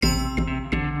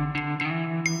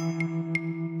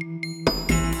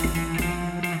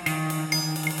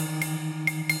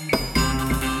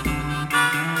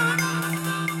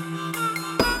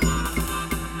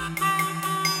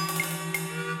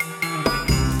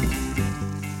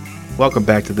Welcome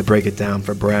back to the Break It Down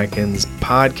for Brackens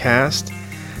podcast.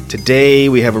 Today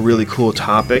we have a really cool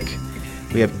topic.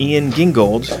 We have Ian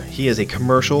Gingold. He is a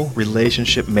commercial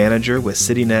relationship manager with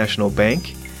City National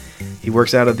Bank. He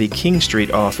works out of the King Street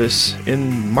office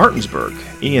in Martinsburg.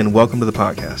 Ian, welcome to the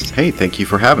podcast. Hey, thank you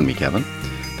for having me, Kevin.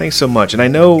 Thanks so much. And I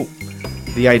know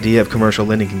the idea of commercial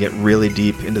lending can get really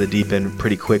deep into the deep end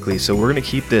pretty quickly, so we're going to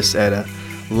keep this at a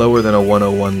lower than a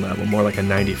 101 level, more like a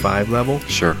 95 level.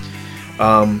 Sure.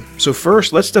 So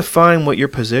first, let's define what your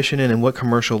position in and what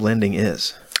commercial lending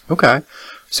is. Okay.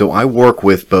 So I work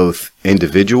with both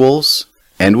individuals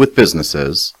and with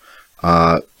businesses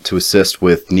to assist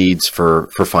with needs for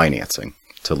financing,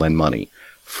 to lend money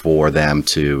for them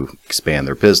to expand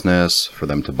their business, for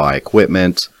them to buy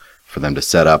equipment, for them to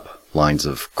set up lines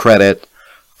of credit,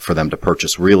 for them to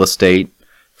purchase real estate,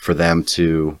 for them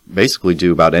to basically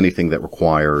do about anything that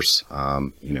requires,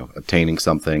 obtaining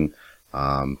something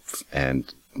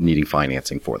and needing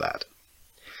financing for that.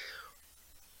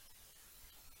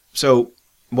 So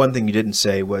one thing you didn't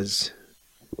say was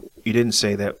you didn't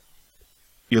say that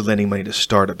you're lending money to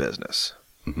start a business,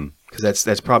 because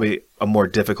that's probably a more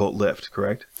difficult lift,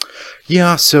 correct?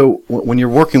 Yeah. So when you're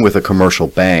working with a commercial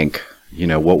bank,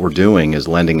 what we're doing is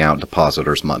lending out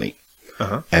depositors money,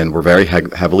 and we're very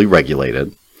heavily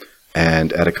regulated.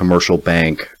 And at a commercial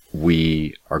bank,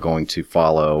 we are going to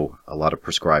follow a lot of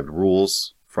prescribed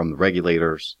rules from the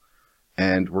regulators,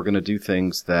 and we're going to do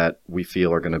things that we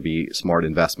feel are going to be smart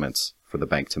investments for the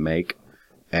bank to make.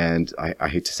 And I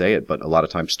hate to say it, but a lot of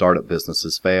times startup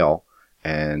businesses fail,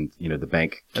 and the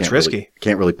bank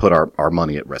can't really put our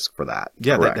money at risk for that.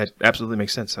 Yeah, that absolutely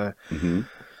makes sense.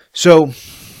 So,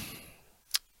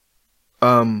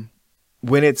 when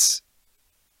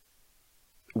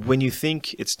you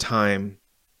think it's time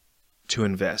to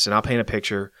invest, and I'll paint a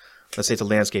picture. Let's say it's a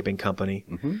landscaping company,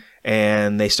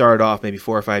 and they started off maybe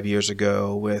 4 or 5 years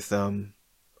ago with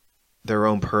their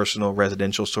own personal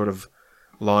residential sort of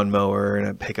lawnmower and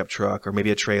a pickup truck, or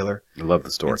maybe a trailer. I love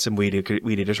the story. And some weed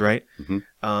eaters, right?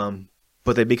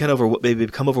 But they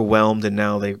become overwhelmed, and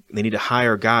now they need to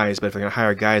hire guys. But if they're going to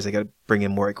hire guys, they got to bring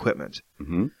in more equipment.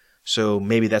 So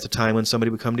maybe that's a time when somebody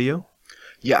would come to you.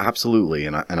 Yeah, absolutely.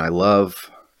 And I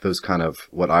love those kind of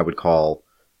what I would call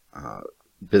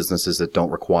businesses that don't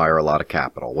require a lot of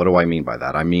capital. What do I mean by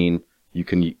that? I mean, you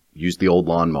can use the old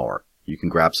lawnmower. You can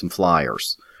grab some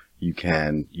flyers. You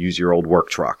can use your old work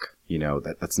truck.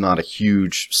 That's not a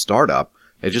huge startup.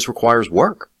 It just requires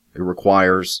work. It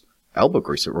requires elbow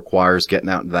grease. It requires getting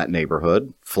out into that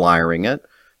neighborhood, flyering it,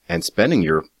 and spending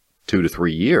your 2 to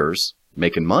 3 years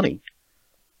making money.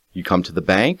 You come to the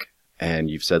bank and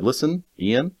you've said, listen,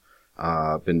 Ian,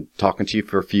 I've been talking to you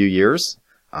for a few years.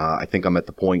 I think I'm at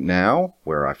the point now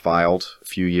where I filed a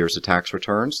few years of tax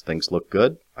returns. Things look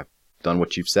good. I've done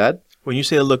what you've said. When you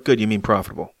say they look good, you mean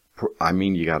profitable? I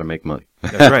mean, you got to make money.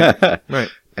 That's right. Right.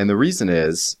 And the reason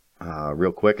is,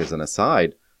 real quick as an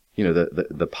aside,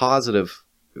 the positive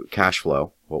cash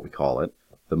flow, what we call it,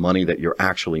 the money that you're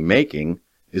actually making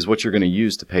is what you're going to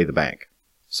use to pay the bank.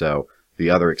 So the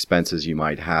other expenses you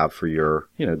might have for your,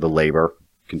 the labor,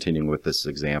 continuing with this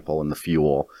example, and the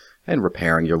fuel, and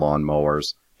repairing your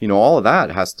lawnmowers, all of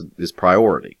that is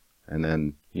priority. And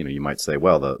then, you might say,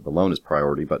 well, the loan is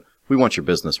priority, but we want your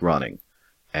business running.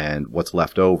 And what's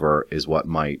left over is what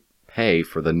might pay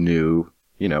for the new,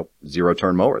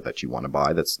 zero-turn mower that you want to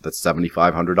buy. That's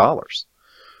 $7,500.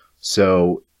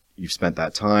 So you've spent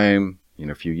that time,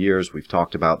 a few years. We've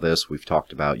talked about this. We've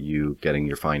talked about you getting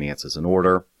your finances in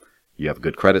order. You have a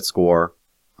good credit score.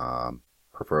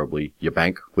 Preferably you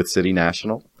bank with City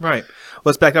National. Right.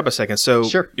 Let's back up a second. So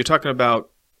Sure. You're talking about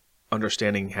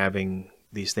understanding having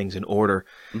these things in order.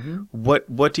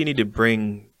 What do you need to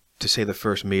bring to, say, the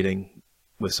first meeting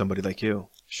with somebody like you?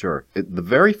 Sure. The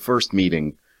very first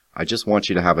meeting, I just want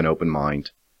you to have an open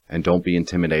mind and don't be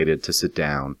intimidated to sit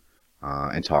down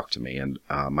and talk to me. And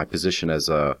my position as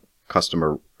a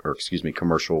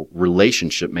commercial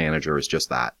relationship manager is just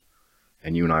that.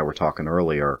 And you and I were talking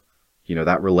earlier,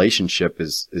 that relationship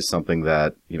is something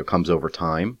that, comes over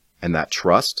time, and that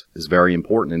trust is very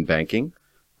important in banking.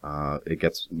 It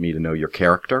gets me to know your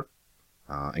character,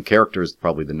 and character is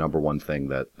probably the number one thing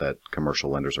that commercial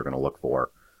lenders are going to look for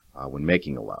when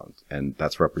making a loan. And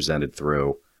that's represented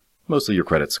through mostly your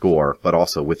credit score, but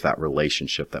also with that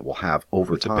relationship that we'll have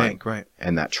over time. The bank, right.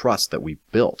 And that trust that we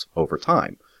built over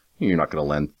time. You're not going to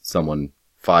lend someone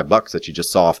 $5 that you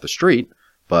just saw off the street,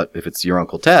 but if it's your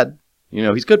Uncle Ted,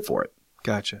 he's good for it.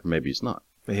 Gotcha. Or maybe he's not.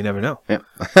 You never know. Yeah.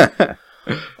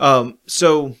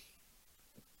 So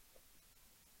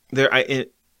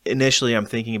initially I'm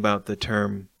thinking about the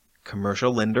term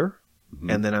commercial lender,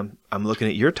 and then I'm looking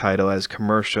at your title as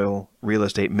commercial real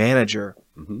estate manager.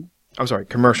 Mm-hmm. I'm sorry,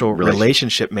 commercial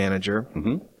relationship manager.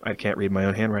 Mm-hmm. I can't read my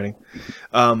own handwriting.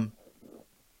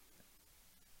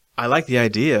 I like the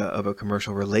idea of a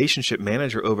commercial relationship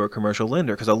manager over a commercial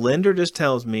lender, because a lender just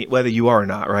tells me whether you are or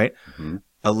not, right? Mm-hmm.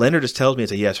 A lender just tells me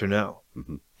it's a yes or no.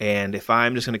 Mm-hmm. And if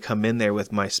I'm just going to come in there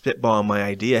with my spitball and my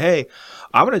idea, hey,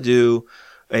 I'm going to do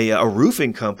a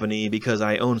roofing company because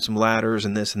I own some ladders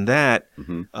and this and that.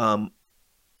 Mm-hmm.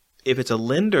 If it's a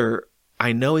lender,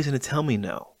 I know he's going to tell me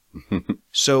no.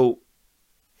 So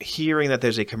hearing that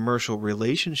there's a commercial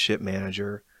relationship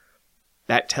manager,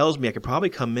 that tells me I could probably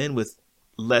come in with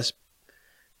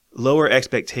lower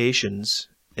expectations,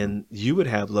 and you would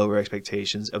have lower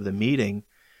expectations of the meeting.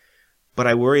 But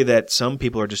I worry that some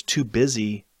people are just too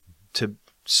busy to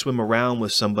swim around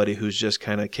with somebody who's just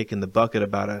kind of kicking the bucket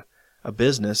about a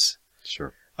business.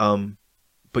 Sure.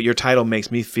 But your title makes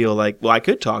me feel like, well, I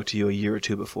could talk to you a year or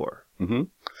two before. Mm-hmm.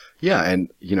 Yeah. And,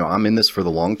 I'm in this for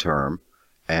the long term,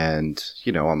 and,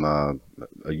 I'm a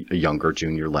younger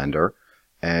junior lender,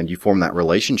 and you form that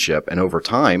relationship, and over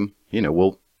time,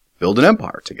 we'll build an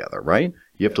empire together, right?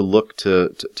 You have to look to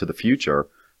the future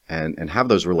and have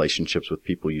those relationships with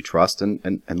people you trust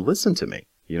and listen to me.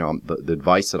 The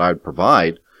advice that I would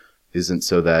provide isn't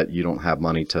so that you don't have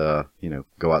money to,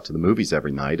 go out to the movies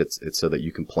every night. It's so that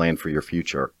you can plan for your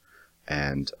future.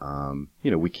 And,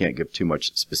 we can't give too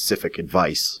much specific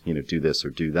advice, do this or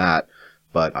do that.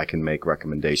 But I can make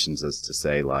recommendations as to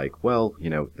say, like, well,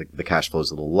 the cash flow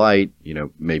is a little light.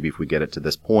 Maybe if we get it to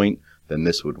this point, then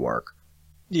this would work.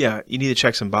 Yeah, you need to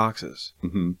check some boxes.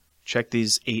 Mm-hmm. Check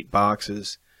these 8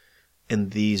 boxes in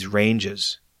these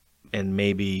ranges, and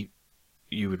maybe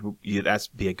that'd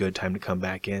be a good time to come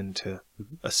back in to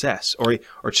assess,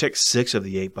 or check 6 of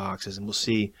the 8 boxes, and we'll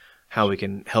see how we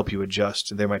can help you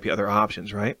adjust. There might be other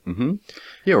options, right? Mm-hmm.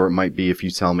 Yeah, or it might be if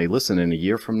you tell me, listen, in a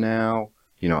year from now,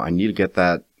 I need to get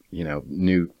that,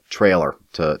 new trailer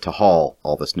to haul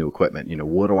all this new equipment.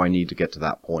 What do I need to get to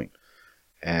that point?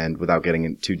 And without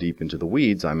getting too deep into the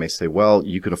weeds, I may say, well,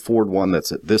 you could afford one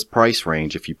that's at this price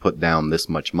range if you put down this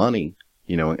much money,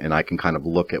 and I can kind of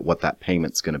look at what that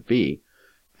payment's going to be.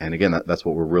 And again, that's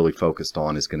what we're really focused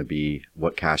on, is going to be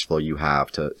what cash flow you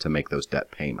have to make those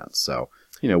debt payments. So,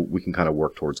 we can kind of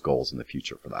work towards goals in the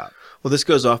future for that. Well, this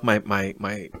goes off my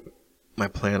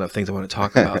plan of things I want to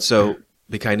talk about. So,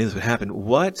 because I knew this would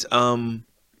happen,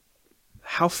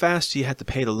 how fast do you have to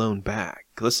pay the loan back?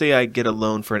 Let's say I get a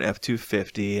loan for an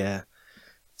F-250,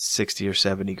 60 or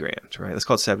 70 grand, right? Let's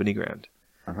call it 70 grand.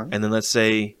 Uh-huh. And then let's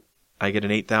say I get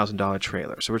an $8,000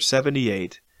 trailer. So we're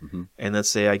 78. Mm-hmm. And let's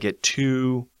say I get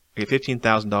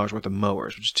 $15,000 worth of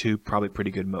mowers, which is 2 probably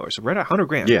pretty good mowers. So we're at 100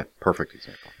 grand. Yeah, perfect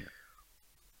example. Yeah.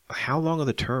 How long are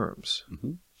the terms?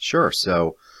 Mm-hmm. Sure.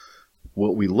 So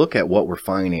we look at what we're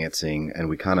financing, and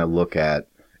we kind of look at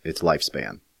its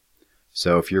lifespan.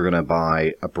 So if you're going to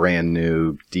buy a brand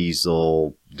new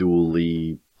diesel,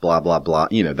 dually, blah, blah, blah,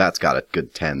 that's got a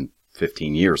good 10,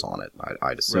 15 years on it,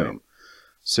 I'd assume. Right.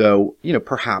 So,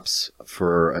 perhaps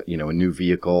for, a new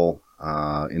vehicle,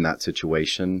 in that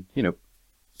situation,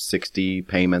 60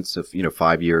 payments of,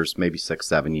 5 years, maybe 6,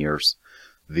 7 years.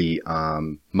 The,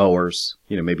 mowers,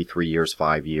 maybe 3 years,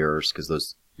 5 years, because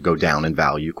those go down in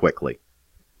value quickly.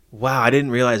 Wow, I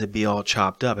didn't realize it'd be all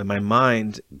chopped up. In my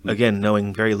mind, Mm-hmm. again,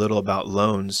 knowing very little about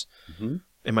loans, Mm-hmm.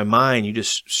 in my mind, you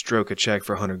just stroke a check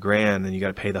for 100 grand, and you got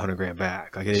to pay the 100 grand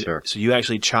back. Sure. So you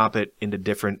actually chop it into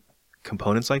different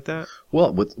components like that?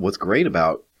 Well, what's great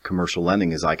about commercial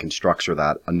lending is I can structure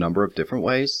that a number of different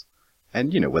ways,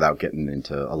 and without getting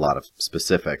into a lot of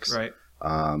specifics. Right.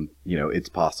 It's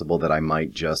possible that I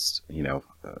might just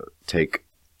take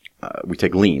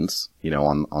liens,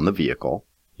 on the vehicle.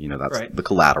 That's right. the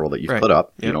collateral that you've Right. put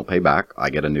up. Yep. You don't pay back.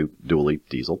 I get a new dually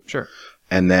diesel. Sure.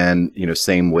 And then,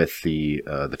 same with the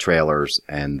trailers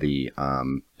and the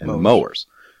Mowers. mowers.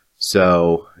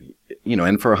 So,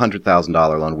 and for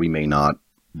 $100,000 loan, we may not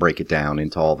break it down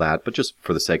into all that, but just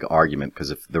for the sake of argument,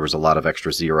 because if there was a lot of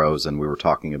extra zeros and we were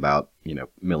talking about,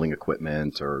 milling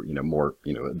equipment or, more,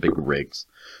 big rigs,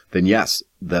 then yes,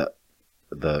 the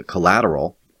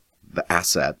collateral, the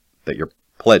asset that you're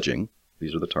pledging,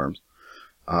 these are the terms,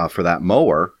 for that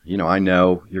mower, I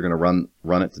know you're going to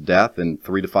run it to death in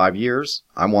 3 to 5 years.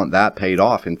 I want that paid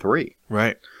off in 3.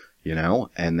 Right.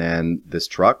 And then this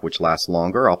truck, which lasts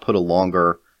longer, I'll put a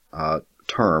longer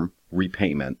term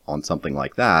repayment on something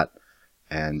like that,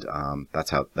 and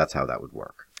that's how that would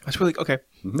work. That's really okay.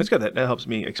 Mm-hmm. That's good. That helps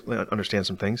me understand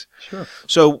some things. Sure.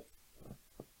 So,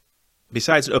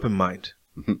 besides an open mind,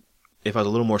 Mm-hmm. if I was a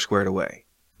little more squared away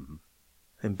Mm-hmm.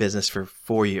 in business for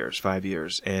 4 years, 5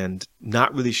 years, and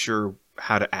not really sure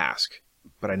how to ask.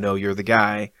 But I know you're the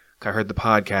guy. I heard the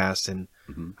podcast, and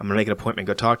I'm going to make an appointment and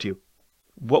go talk to you.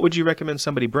 What would you recommend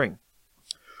somebody bring?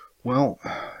 Well,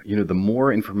 the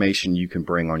more information you can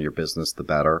bring on your business, the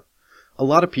better. A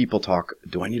lot of people talk,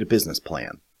 do I need a business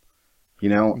plan?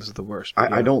 This is the worst.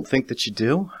 I don't think that you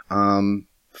do.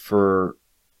 For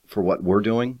what we're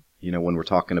doing, when we're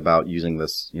talking about using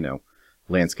this,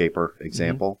 landscaper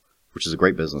example, which is a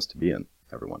great business to be in,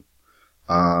 everyone.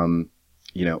 I'm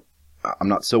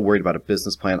not so worried about a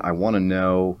business plan. I want to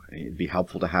know, it'd be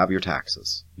helpful to have your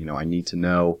taxes. I need to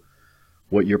know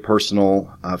what your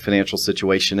personal financial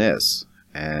situation is.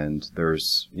 And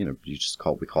there's, we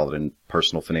call it a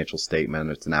personal financial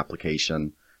statement. It's an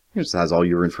application. It just has all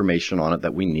your information on it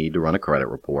that we need to run a credit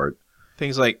report.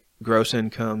 Things like gross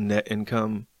income, net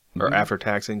income, or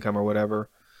after-tax income or whatever.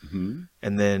 And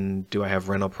then do I have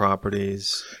rental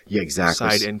properties? Yeah, exactly.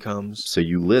 Side incomes. So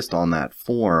you list on that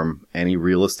form any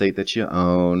real estate that you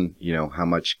own, how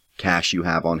much cash you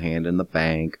have on hand in the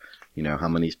bank, how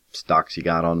many stocks you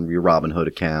got on your Robinhood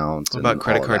account. What about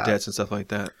credit card debts and stuff like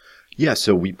that? Yeah,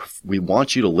 so we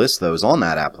want you to list those on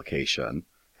that application,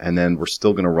 and then we're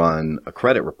still going to run a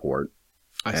credit report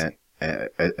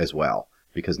as well.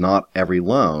 Because not every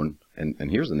loan,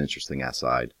 and here's an interesting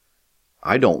aside,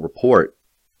 I don't report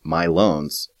my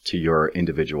loans to your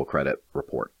individual credit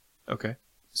report. Okay.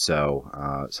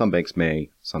 So some banks may,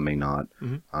 some may not.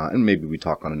 And maybe we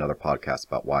talk on another podcast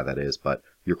about why that is. But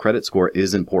your credit score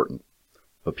is important.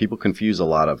 But people confuse a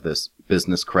lot of this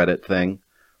business credit thing.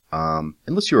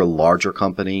 Unless you're a larger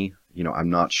company, I'm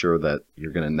not sure that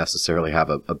you're going to necessarily have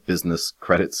a business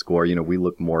credit score. We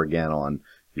look more again on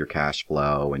your cash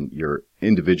flow and your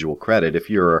individual credit. If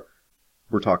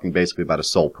we're talking basically about a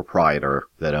sole proprietor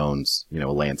that owns, a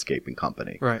landscaping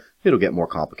company. Right. It'll get more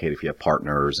complicated if you have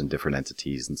partners and different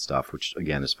entities and stuff, which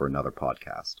again is for another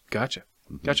podcast. Gotcha.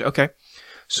 Gotcha. Okay.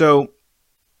 So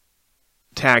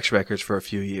tax records for a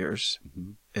few years.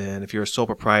 And if you're a sole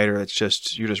proprietor,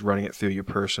 you're just running it through your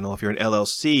personal. If you're an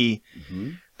LLC,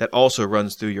 that also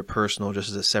runs through your personal just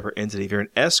as a separate entity. If you're an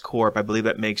S Corp, I believe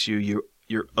that makes you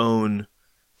your own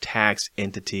tax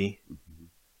entity.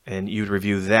 And you'd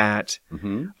review that.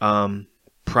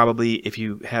 Probably if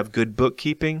you have good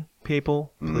bookkeeping,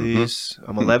 people, please.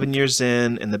 I'm 11 years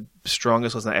in, and the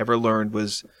strongest lesson I ever learned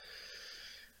was,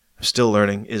 still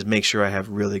learning, is make sure I have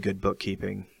really good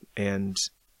bookkeeping. And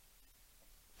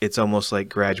it's almost like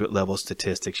graduate level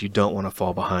statistics. You don't want to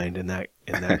fall behind in that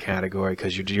category,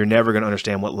 because you're never going to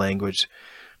understand what language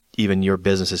even your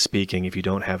business is speaking if you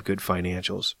don't have good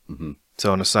financials.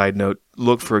 So on a side note,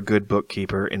 look for a good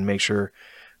bookkeeper and make sure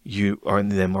you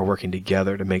and them are working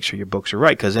together to make sure your books are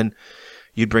right. Because then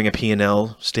you'd bring a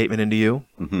P&L statement into you,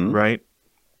 right?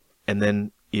 And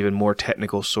then even more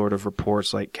technical sort of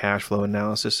reports like cash flow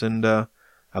analysis and a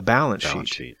balance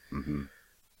sheet.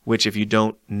 Which if you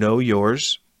don't know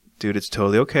yours, dude, it's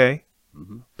totally okay.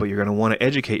 But you're going to want to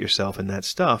educate yourself in that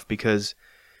stuff, because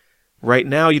right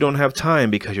now you don't have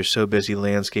time because you're so busy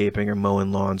landscaping or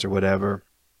mowing lawns or whatever.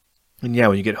 And yeah,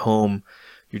 when you get home,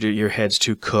 your head's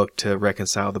too cooked to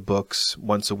reconcile the books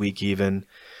once a week even.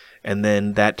 And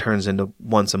then that turns into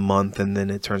once a month, and then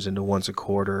it turns into once a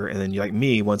quarter. And then you're like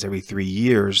me, once every 3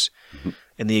 years.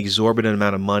 And the exorbitant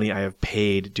amount of money I have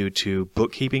paid due to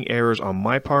bookkeeping errors on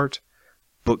my part,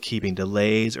 bookkeeping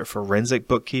delays, or forensic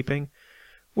bookkeeping,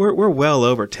 we're well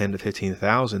over 10 to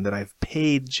 15,000 that I've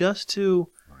paid just to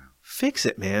fix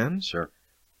it, man. Sure.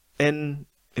 And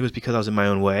it was because I was in my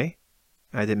own way.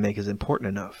 I didn't make it important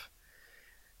enough.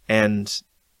 And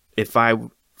if I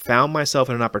found myself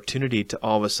in an opportunity to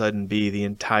all of a sudden be the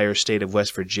entire state of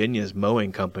West Virginia's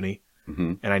mowing company,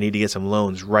 and I need to get some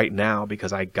loans right now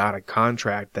because I got a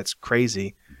contract that's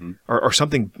crazy, or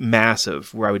something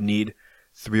massive where I would need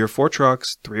 3 or 4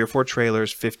 trucks, 3 or 4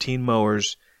 trailers, 15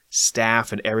 mowers,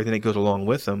 staff, and everything that goes along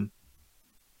with them,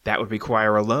 that would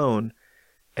require a loan.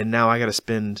 And now I got to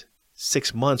spend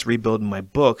 6 months rebuilding my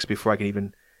books before I can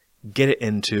even get it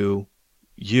into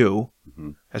you.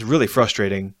 That's really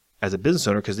frustrating as a business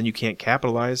owner, because then you can't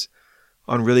capitalize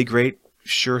on really great,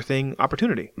 sure thing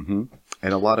opportunity.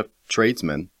 And a lot of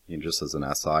tradesmen, just as an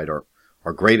aside, are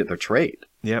great at their trade.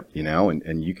 Yep.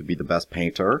 And you could be the best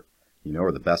painter,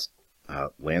 or the best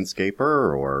landscaper,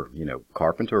 or,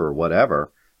 carpenter or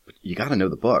whatever. But you got to know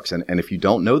the books. And if you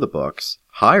don't know the books,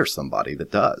 hire somebody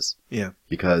that does. Yeah.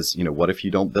 Because, what if you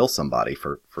don't bill somebody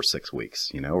for 6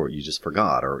 weeks, or you just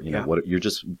forgot, or, what you're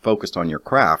just focused on your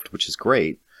craft, which is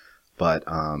great. But,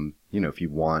 if you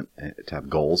want to have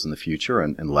goals in the future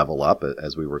and level up,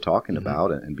 as we were talking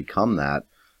about, and become that,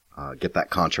 get that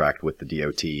contract with the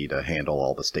DOT to handle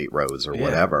all the state roads or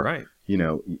whatever. Right. You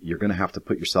know, you're going to have to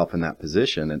put yourself in that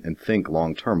position and think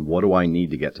long term, what do I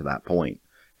need to get to that point?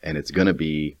 And it's going to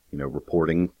be, you know,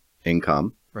 reporting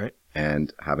income, Right.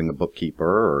 and having a bookkeeper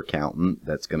or accountant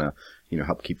that's going to, you know,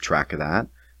 help keep track of that.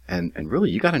 And really,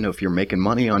 you got to know if you're making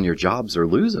money on your jobs or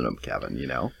losing them, Kevin, you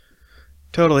know?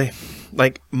 Totally.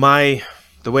 Like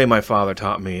the way my father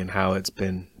taught me and how it's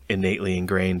been innately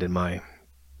ingrained in my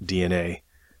DNA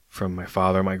from my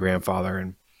father, my grandfather,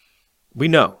 and we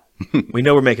know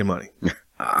we're making money.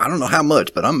 I don't know how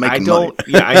much, but I'm making money.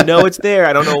 Yeah, I know it's there.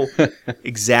 I don't know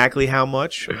exactly how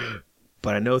much,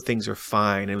 but I know things are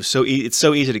fine. It's so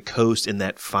easy to coast in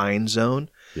that fine zone.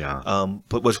 Yeah.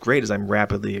 But what's great is I'm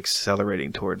rapidly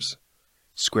accelerating towards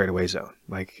squared away zone.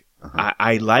 Like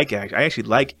I actually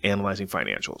like analyzing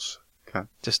financials. Okay.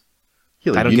 Just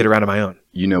Yeah, I don't get around on my own.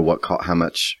 You know how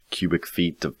much cubic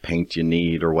feet of paint you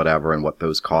need or whatever, and what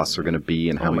those costs are going to be,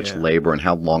 and how much labor and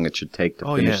how long it should take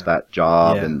to finish that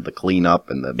job, and the cleanup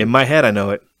and the. In my head, I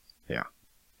know it. Yeah.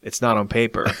 It's not on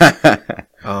paper.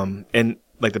 And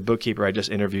like the bookkeeper I just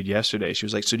interviewed yesterday, she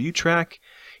was like, "So do you track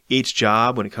each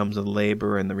job when it comes to the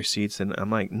labor and the receipts?" And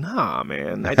I'm like, "Nah,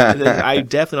 man, I definitely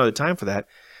don't have the time for that."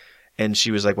 And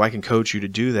she was like, "Well, I can coach you to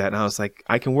do that." And I was like,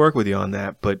 "I can work with you on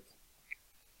that, but."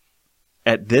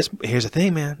 Here's the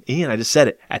thing, man. Ian, I just said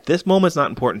it. At this moment, it's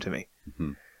not important to me.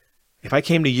 Mm-hmm. If I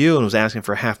came to you and was asking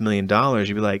for $500,000,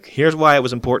 you'd be like, here's why it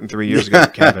was important 3 years ago,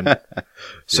 Kevin.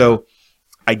 So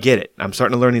I get it. I'm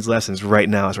starting to learn these lessons right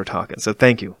now as we're talking. So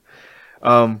thank you.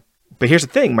 But here's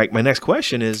the thing. My next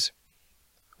question is,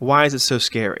 why is it so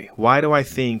scary? Why do I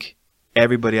think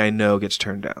everybody I know gets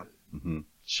turned down? Mm-hmm.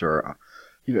 Sure.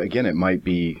 You know, again, it might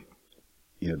be,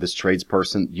 you know, this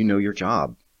tradesperson, you know your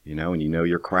job, you know, and you know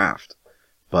your craft.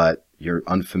 But you're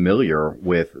unfamiliar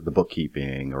with the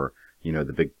bookkeeping or, you know,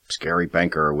 the big scary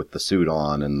banker with the suit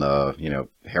on and the, you know,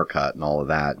 haircut and all of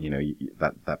that. You know,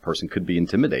 that person could be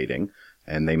intimidating,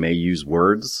 and they may use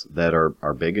words that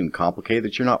are big and complicated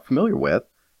that you're not familiar with.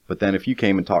 But then if you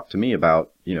came and talked to me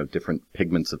about, you know, different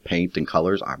pigments of paint and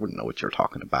colors, I wouldn't know what you're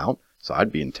talking about. So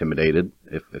I'd be intimidated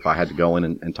if I had to go in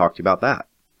and talk to you about that.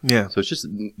 Yeah. So it's just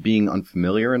being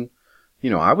unfamiliar. And, you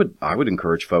know, I would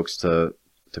encourage folks to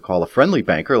call a friendly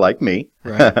banker like me,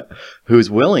 right.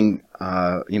 who's willing,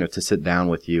 you know, to sit down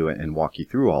with you and walk you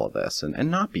through all of this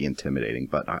and not be intimidating.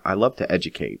 But I love to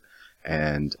educate.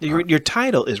 And your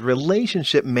title is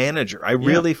relationship manager. I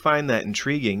really find that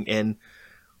intriguing and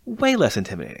way less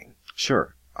intimidating.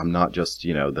 Sure. I'm not just,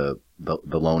 you know, the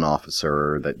loan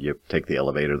officer that you take the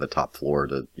elevator to the top floor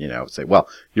to, you know, say, well,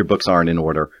 your books aren't in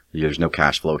order. There's no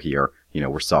cash flow here. You know,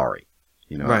 we're sorry.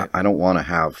 You know, right. I don't want to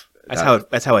have.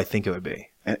 That's how I think it would be.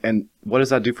 And what does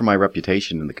that do for my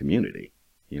reputation in the community?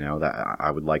 You know, that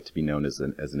I would like to be known as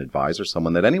an advisor,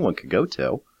 someone that anyone could go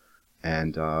to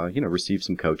and, you know, receive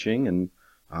some coaching. And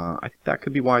I think that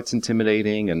could be why it's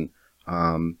intimidating. And,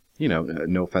 you know,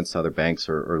 no offense to other banks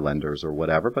or lenders or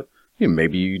whatever, but, you know,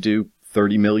 maybe you do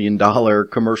 $30 million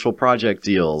commercial project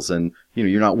deals and, you know,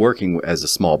 you're not working as a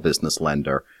small business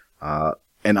lender.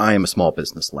 And I am a small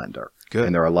business lender. Good.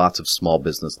 And there are lots of small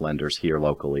business lenders here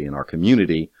locally in our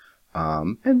community.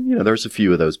 And, you know, there's a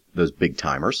few of those big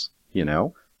timers, you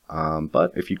know,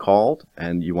 but if you called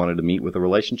and you wanted to meet with a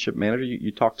relationship manager,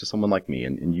 you talk to someone like me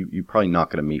and you're probably not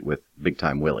going to meet with big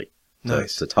time Willie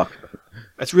to talk about.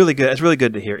 That's really good. That's really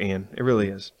good to hear, Ian. It really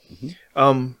is.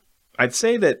 Mm-hmm. I'd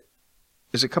say that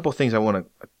there's a couple of things I want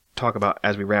to talk about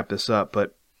as we wrap this up,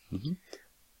 but,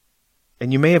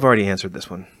 and you may have already answered this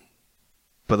one,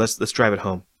 but let's drive it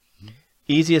home.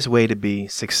 Easiest way to be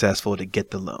successful to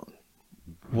get the loan.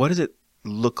 What does it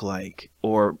look like?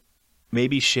 Or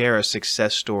maybe share a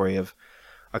success story of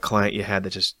a client you had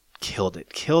that just killed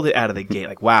it out of the gate.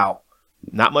 Like, wow,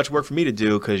 not much work for me to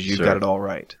do because you've got it all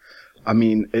right. I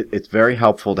mean, it's very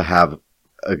helpful to have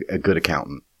a good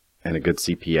accountant and a good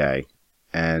CPA.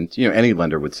 And, you know, any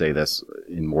lender would say this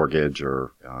in mortgage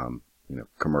or, you know,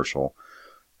 commercial.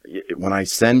 When I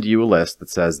send you a list that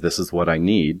says this is what I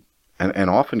need, and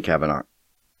often, Kevin,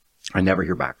 I never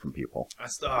hear back from people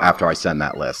after I send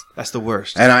that list. That's the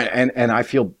worst. And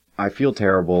I feel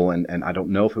terrible, and I don't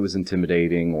know if it was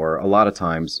intimidating or a lot of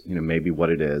times, you know, maybe what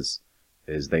it is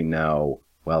they know,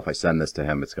 well, if I send this to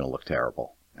him, it's going to look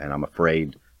terrible. And I'm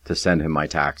afraid to send him my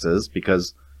taxes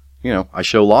because, you know, I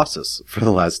show losses for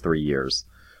the last 3 years.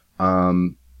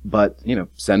 But, you know,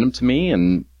 send them to me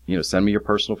and, you know, send me your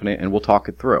personal finance and we'll talk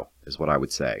it through is what I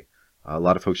would say. A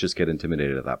lot of folks just get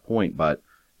intimidated at that point, but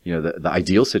you know, the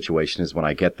ideal situation is when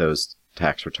I get those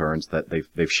tax returns that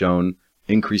they've shown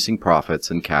increasing profits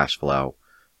and cash flow.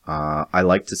 I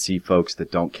like to see folks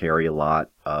that don't carry a lot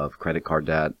of credit card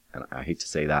debt, and I hate to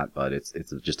say that, but it's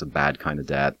just a bad kind of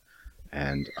debt.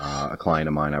 And a client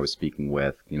of mine I was speaking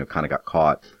with, kind of got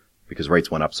caught because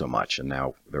rates went up so much, and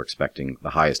now they're expecting the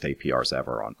highest APRs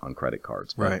ever on credit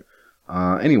cards. Right.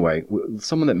 Anyway,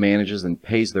 someone that manages and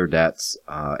pays their debts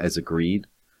as agreed,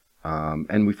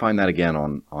 and we find that again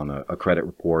on a credit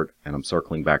report, and I'm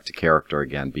circling back to character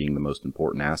again being the most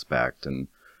important aspect. And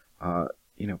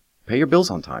pay your bills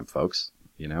on time, folks.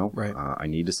 Right.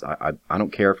 I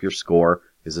don't care if your score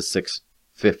is a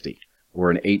 650 or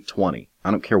an 820.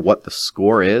 I don't care what the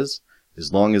score is,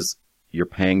 as long as you're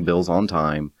paying bills on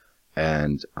time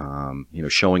and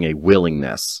showing a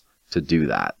willingness to do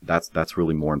that. That's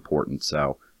really more important.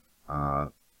 So a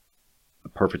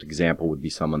perfect example would be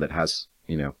someone that has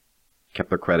kept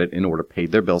their credit in order,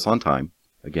 paid their bills on time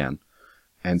again,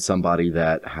 and somebody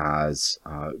that has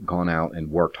gone out and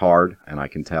worked hard, and I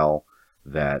can tell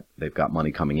that they've got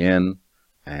money coming in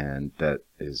and that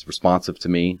is responsive to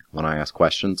me when I ask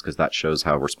questions, because that shows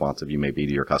how responsive you may be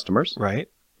to your customers. Right.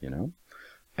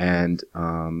 And,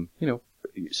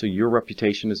 so your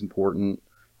reputation is important.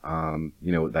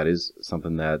 That is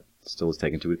something that still is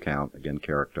taken into account, again,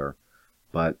 character.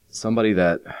 But somebody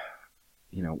that,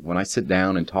 when I sit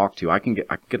down and talk to, I can get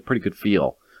a pretty good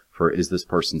feel for, is this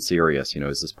person serious?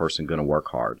 Is this person going to work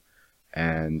hard?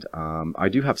 And I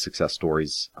do have success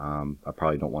stories. I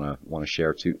probably don't want to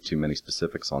share too many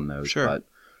specifics on those. Sure. But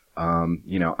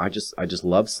I just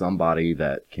love somebody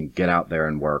that can get out there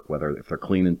and work, whether if they're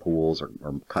cleaning pools or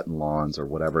cutting lawns or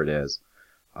whatever it is.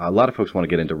 A lot of folks want to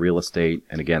get into real estate,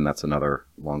 and again, that's another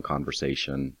long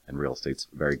conversation. And real estate's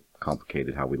very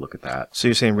complicated how we look at that. So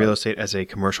you're saying real estate as a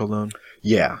commercial loan?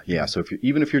 Yeah. So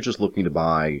even if you're just looking to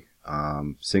buy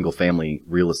single family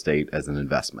real estate as an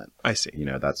investment. I see.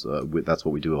 That's what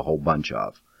we do a whole bunch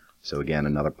of. So again,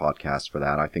 another podcast for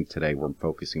that. I think today we're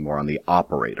focusing more on the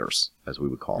operators, as we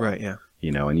would call it. Right, yeah.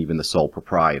 And even the sole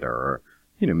proprietor, or,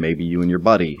 maybe you and your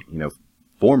buddy,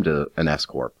 formed an S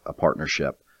Corp, a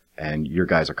partnership, and your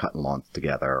guys are cutting lawns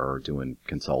together or doing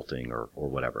consulting or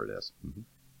whatever it is. Mm-hmm.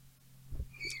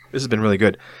 This has been really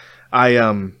good.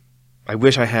 I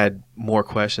wish I had more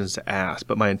questions to ask,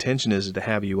 but my intention is to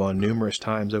have you on numerous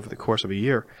times over the course of a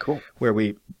year. Cool. Where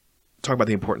we talk about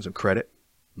the importance of credit,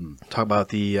 talk about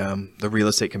the real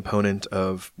estate component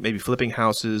of maybe flipping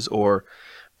houses or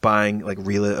buying like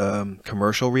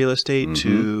commercial real estate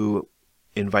to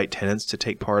invite tenants to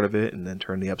take part of it and then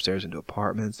turn the upstairs into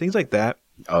apartments, things like that.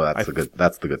 Oh, that's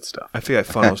the good stuff. I feel that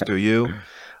funnels through you.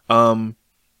 And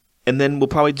then we'll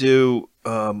probably do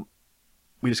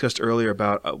we discussed earlier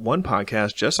about one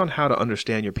podcast just on how to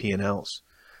understand your P&Ls.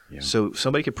 Yeah. So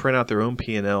somebody could print out their own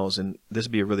P&Ls, and this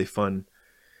would be a really fun,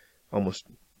 almost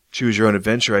choose your own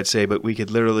adventure, I'd say, but we could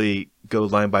literally go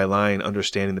line by line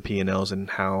understanding the P&Ls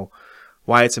and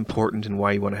why it's important and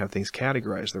why you want to have things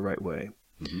categorized the right way.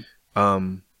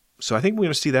 Mm-hmm. So I think we're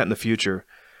going to see that in the future.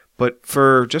 But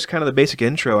for just kind of the basic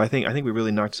intro, I think we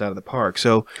really knocked this out of the park.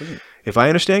 So if I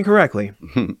understand correctly,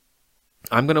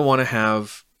 I'm going to want to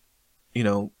have,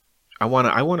 I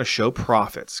want to show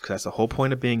profits, because that's the whole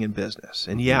point of being in business.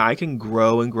 And yeah, I can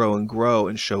grow and grow and grow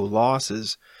and show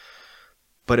losses.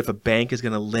 But if a bank is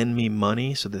going to lend me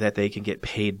money so that they can get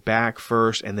paid back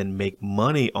first and then make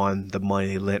money on the money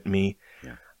they lent me,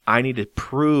 I need to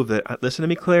prove that, listen to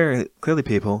me clearly,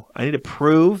 people, I need to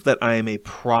prove that I am a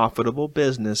profitable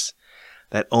business.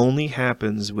 That only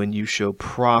happens when you show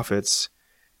profits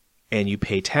and you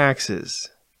pay taxes,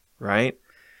 right?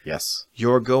 Yes.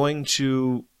 You're going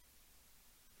to,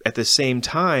 at the same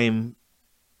time,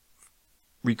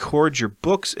 record your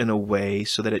books in a way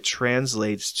so that it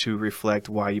translates to reflect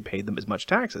why you paid them as much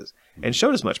taxes and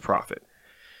showed as much profit.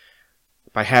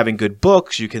 By having good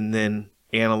books, you can then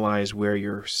analyze where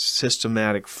your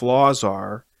systematic flaws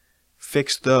are,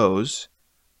 fix those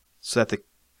so that the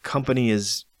company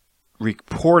is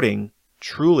reporting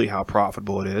truly how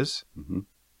profitable it is,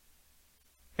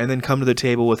 and then come to the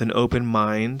table with an open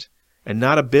mind and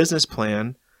not a business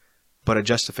plan, but a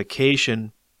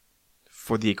justification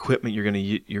for the equipment you're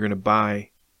going to buy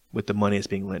with the money that's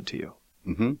being lent to you.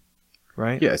 Mm-hmm.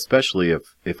 Right? Yeah, especially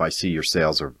if I see your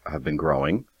sales have been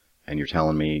growing, and you're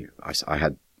telling me I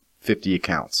had 50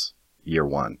 accounts year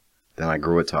one, then I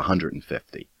grew it to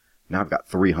 150. Now I've got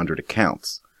 300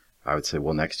 accounts. I would say,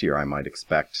 well, next year I might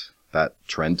expect that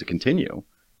trend to continue,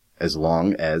 as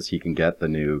long as he can get the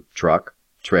new truck,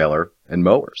 trailer, and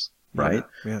mowers, right?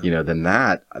 Yeah. Then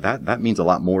that means a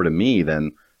lot more to me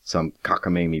than some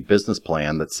cockamamie business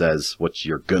plan that says what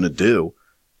you're gonna do.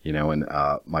 And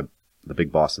the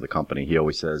big boss of the company, he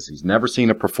always says he's never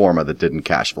seen a pro forma that didn't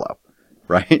cash flow,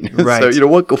 right? Right. So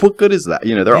what good is that?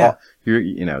 They're all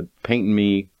you're painting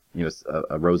me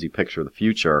a rosy picture of the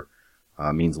future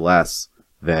means less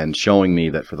than showing me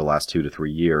that for the last 2 to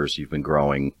 3 years you've been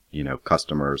growing,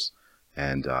 customers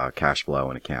and cash flow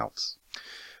and accounts.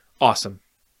 Awesome.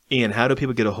 Ian, how do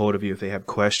people get a hold of you if they have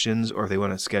questions or if they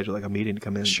want to schedule like a meeting to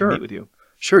come in and meet with you?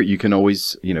 Sure. You can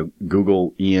always,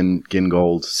 Google Ian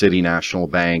Gingold, City National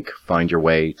Bank, find your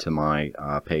way to my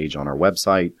page on our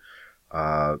website.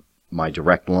 My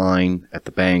direct line at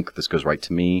the bank, this goes right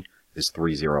to me, is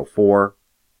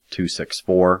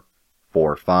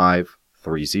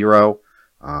 304-264-4530.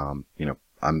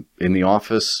 I'm in the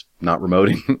office, not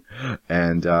remoting.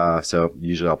 And so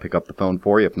usually I'll pick up the phone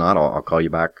for you. If not, I'll call you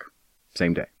back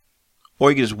same day. Or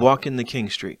you could just walk in the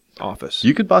King Street office.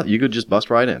 You could just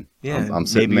bust right in. Yeah, I'm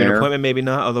sitting maybe there. An appointment, maybe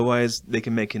not. Otherwise, they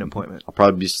can make an appointment. I'll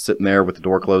probably be sitting there with the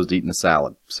door closed eating a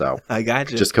salad. So I got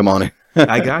you. Just come on in.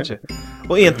 I got you.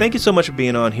 Well, Ian, thank you so much for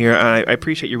being on here. I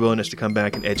appreciate your willingness to come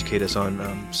back and educate us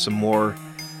on some more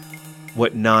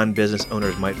what non-business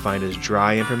owners might find as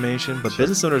dry information, but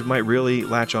business owners might really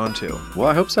latch on to. Well,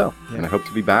 I hope so. Yeah. And I hope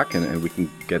to be back and we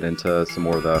can get into some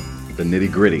more of the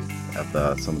nitty-gritty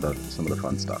of some of the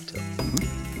fun stuff too.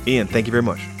 Mm-hmm. Ian, thank you very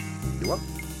much. You're welcome.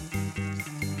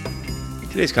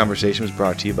 Today's conversation was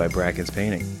brought to you by Brackens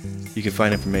Painting. You can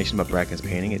find information about Brackens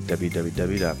Painting at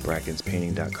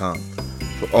www.brackenspainting.com.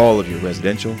 For all of your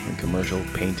residential and commercial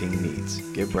painting needs,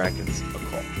 give Brackens a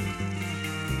call.